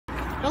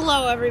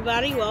Hello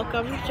everybody,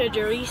 welcome to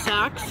Dirty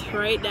Socks.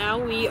 Right now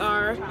we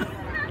are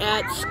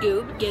at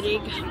Scoop getting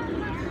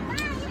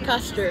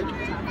custard.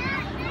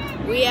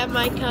 We have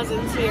my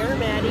cousins here.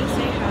 Maddie,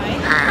 say hi.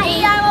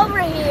 Hi, I'm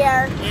over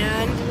here.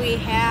 And we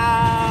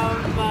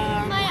have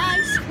My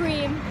ice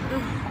cream.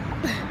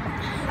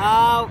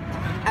 Oh,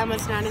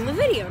 Emma's not in the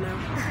video now.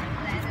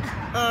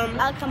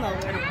 I'll come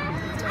over.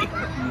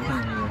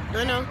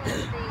 I know.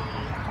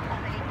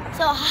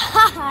 So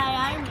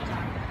hi, I'm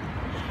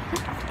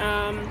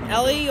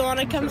Ellie, you want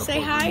to come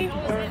say hi?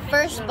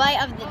 first bite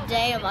of the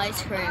day of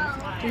ice cream.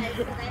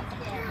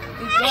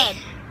 Good.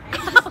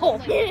 Ow!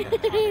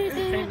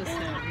 Famous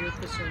sound. You're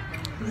official.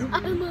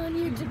 I'm on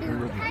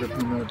YouTube.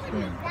 15-minute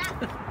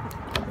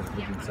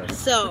film.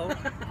 So,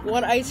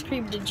 what ice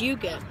cream did you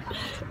get?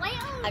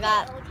 I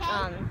got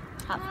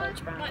hot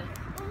fudge brownie.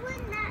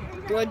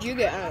 What did you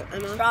get,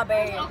 Emma?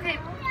 Strawberry.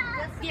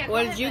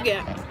 What did you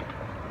get?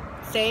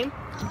 Same?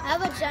 I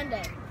have a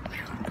sundae.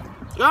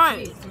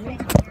 Alright.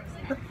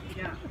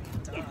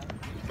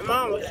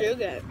 Mom, what did you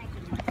get?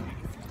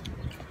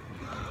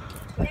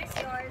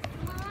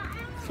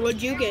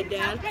 What'd you get,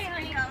 Dad?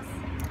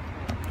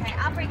 Okay,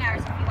 I'll bring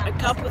ours if you want. A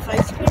cup with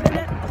ice cream in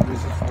it?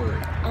 This is for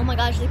it. Oh my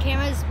gosh, the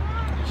camera's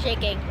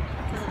shaking.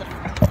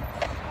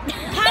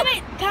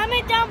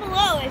 Comment down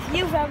below if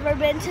you've ever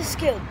been to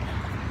Scoop.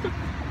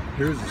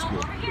 Here's the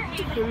scoop.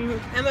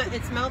 Emma,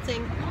 it's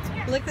melting.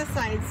 Lick the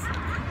sides.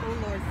 Oh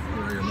Lord.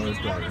 Your mother's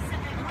daughter.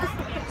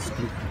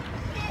 Scoop.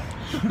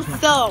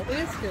 So, It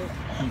is scoop.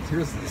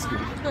 Here's the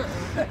scoop.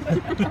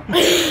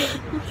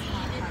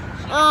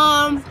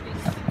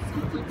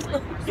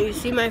 you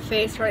see my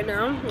face right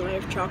now? I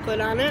have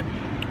chocolate on it.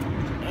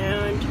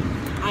 And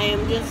I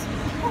am just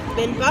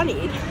been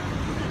bunnied.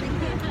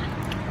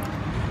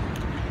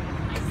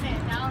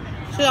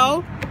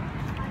 So,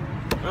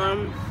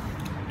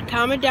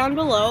 comment down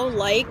below,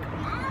 like,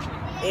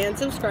 and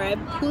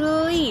subscribe,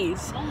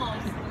 please.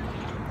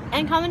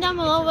 And comment down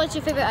below what's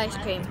your favorite ice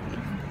cream.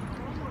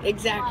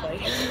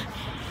 Exactly.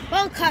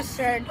 Well,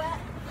 custard.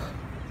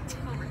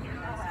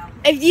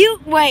 If you,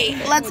 wait,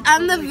 let's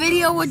end the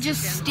video with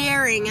just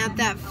staring at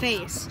that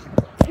face.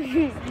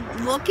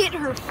 Look at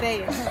her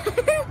face.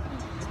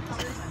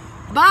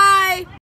 Bye.